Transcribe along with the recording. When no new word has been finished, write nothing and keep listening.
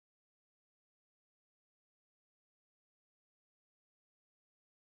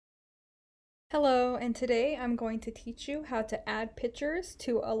Hello, and today I'm going to teach you how to add pictures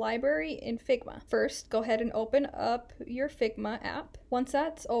to a library in Figma. First, go ahead and open up your Figma app. Once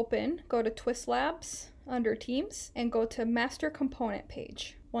that's open, go to Twist Labs under Teams and go to Master Component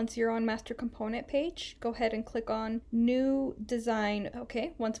page. Once you're on Master Component page, go ahead and click on New Design.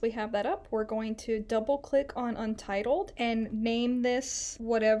 Okay, once we have that up, we're going to double click on Untitled and name this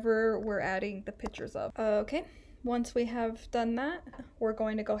whatever we're adding the pictures of. Okay. Once we have done that, we're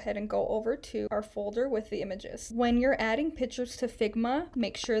going to go ahead and go over to our folder with the images. When you're adding pictures to Figma,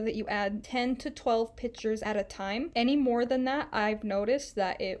 make sure that you add 10 to 12 pictures at a time. Any more than that, I've noticed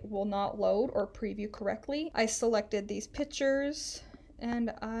that it will not load or preview correctly. I selected these pictures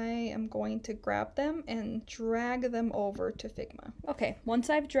and I am going to grab them and drag them over to Figma. Okay, once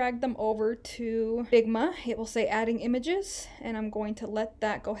I've dragged them over to Figma, it will say adding images, and I'm going to let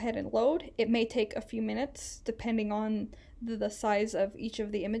that go ahead and load. It may take a few minutes depending on the size of each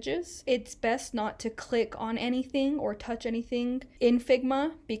of the images. It's best not to click on anything or touch anything in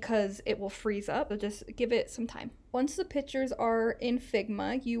Figma because it will freeze up, so just give it some time. Once the pictures are in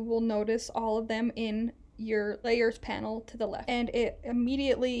Figma, you will notice all of them in your layers panel to the left, and it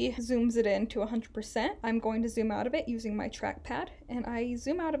immediately zooms it in to 100%. I'm going to zoom out of it using my trackpad, and I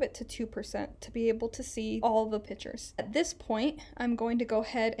zoom out of it to 2% to be able to see all the pictures. At this point, I'm going to go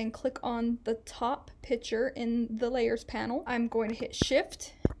ahead and click on the top picture in the layers panel. I'm going to hit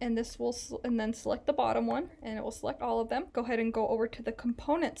Shift, and this will, and then select the bottom one, and it will select all of them. Go ahead and go over to the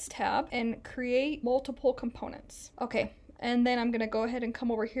Components tab and create multiple components. Okay. And then I'm going to go ahead and come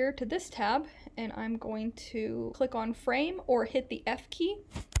over here to this tab, and I'm going to click on frame or hit the F key.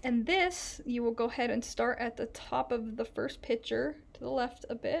 And this, you will go ahead and start at the top of the first picture to the left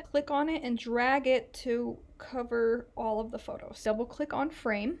a bit. Click on it and drag it to cover all of the photos. Double click on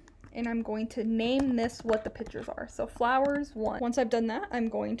frame, and I'm going to name this what the pictures are. So flowers 1. Once I've done that, I'm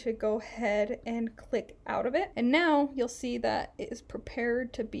going to go ahead and click out of it. And now you'll see that it is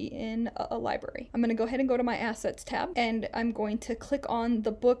prepared to be in a library. I'm gonna go ahead and go to my assets tab, and I'm going to click on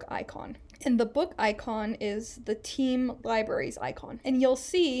the book icon. And the book icon is the team libraries icon. And you'll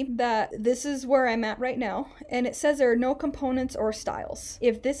see that this is where I'm at right now. And it says there are no components or styles.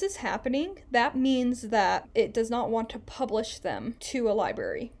 If this is happening, that means that it does not want to publish them to a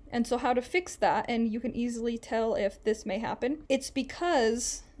library. And so how to fix that, and you can easily tell if this may happen, it's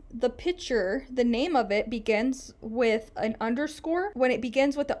because the picture, the name of it begins with an underscore. When it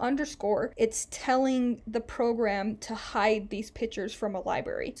begins with the underscore, it's telling the program to hide these pictures from a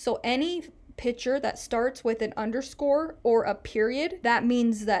library. So any picture that starts with an underscore or a period, that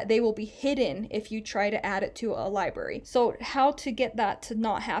means that they will be hidden if you try to add it to a library. So how to get that to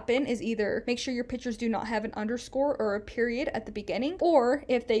not happen is either make sure your pictures do not have an underscore or a period at the beginning, or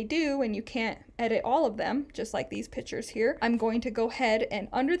if they do and you can't edit all of them, just like these pictures here, I'm going to go ahead and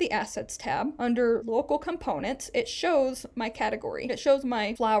under the assets tab, under local components, it shows my category. It shows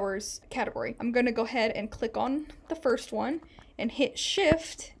my flowers category. I'm going to go ahead and click on the first one and hit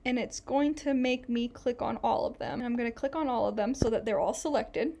Shift, and it's going to make me click on all of them. And I'm going to click on all of them so that they're all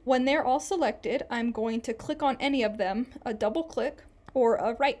selected. When they're all selected, I'm going to click on any of them, a double click or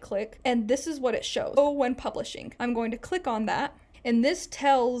a right click, and this is what it shows. Oh, when publishing. I'm going to click on that, and this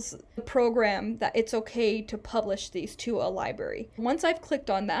tells the program that it's okay to publish these to a library. Once I've clicked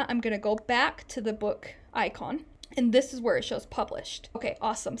on that, I'm going to go back to the book icon. And this is where it shows published. Okay,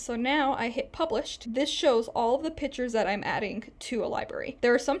 awesome. So now I hit published. This shows all of the pictures that I'm adding to a library.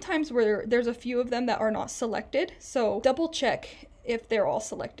 There are some times where there's a few of them that are not selected. So double check if they're all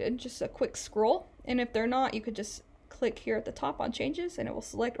selected. Just a quick scroll. And if they're not, you could just click here at the top on changes and it will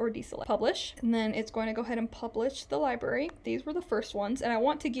select or deselect. Publish, and then it's going to go ahead and publish the library. These were the first ones, and I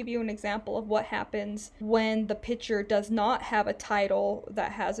want to give you an example of what happens when the picture does not have a title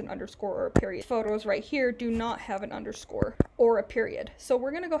that has an underscore or a period. Photos right here do not have an underscore or a period. So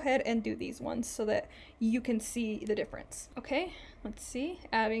we're going to go ahead and do these ones so that you can see the difference. Okay, let's see.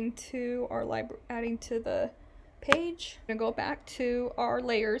 Adding to our library, adding to the page. I'm gonna go back to our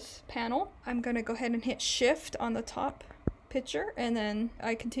layers panel. I'm gonna go ahead and hit Shift on the top picture, and then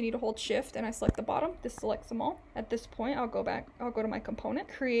I continue to hold Shift and I select the bottom. This selects them all. At this point, I'll go to my component,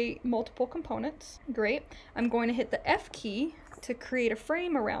 create multiple components. Great. I'm going to hit the F key to create a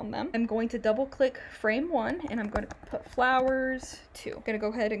frame around them. I'm going to double click frame 1, and I'm going to put flowers 2. I'm going to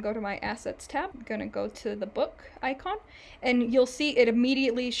go ahead and go to my assets tab. I'm going to go to the book icon, and you'll see it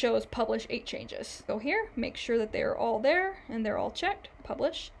immediately shows publish 8 changes. Go here, make sure that they're all there and they're all checked.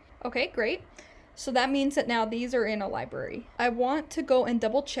 Publish. Okay, great. So that means that now these are in a library. I want to go and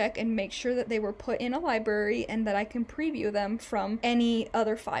double check and make sure that they were put in a library and that I can preview them from any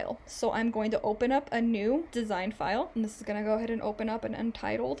other file. So I'm going to open up a new design file, and this is going to go ahead and open up an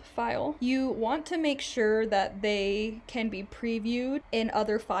untitled file. You want to make sure that they can be previewed in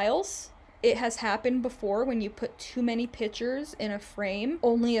other files. It has happened before when you put too many pictures in a frame,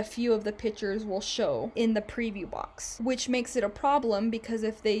 only a few of the pictures will show in the preview box, which makes it a problem because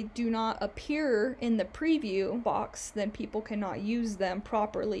if they do not appear in the preview box, then people cannot use them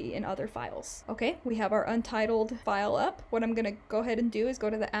properly in other files. Okay, we have our untitled file up. What I'm gonna go ahead and do is go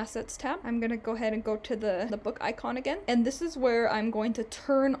to the Assets tab. I'm gonna go ahead and go to the book icon again, and this is where I'm going to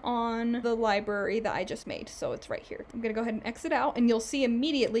turn on the library that I just made. So it's right here. I'm gonna go ahead and exit out, and you'll see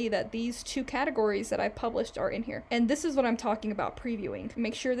immediately that these two categories that I published are in here. And this is what I'm talking about previewing.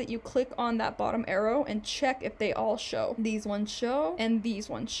 Make sure that you click on that bottom arrow and check if they all show. These ones show and these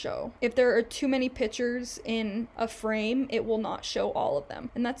ones show. If there are too many pictures in a frame, it will not show all of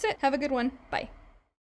them. And that's it. Have a good one. Bye.